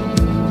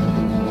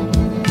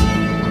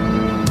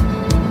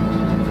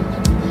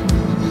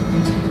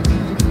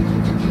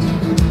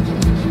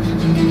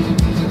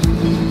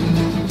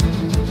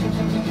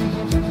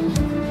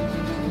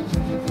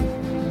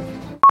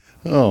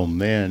 Oh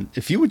man,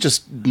 if you would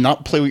just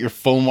not play with your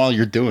phone while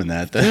you're doing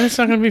that, That's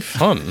not going to be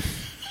fun.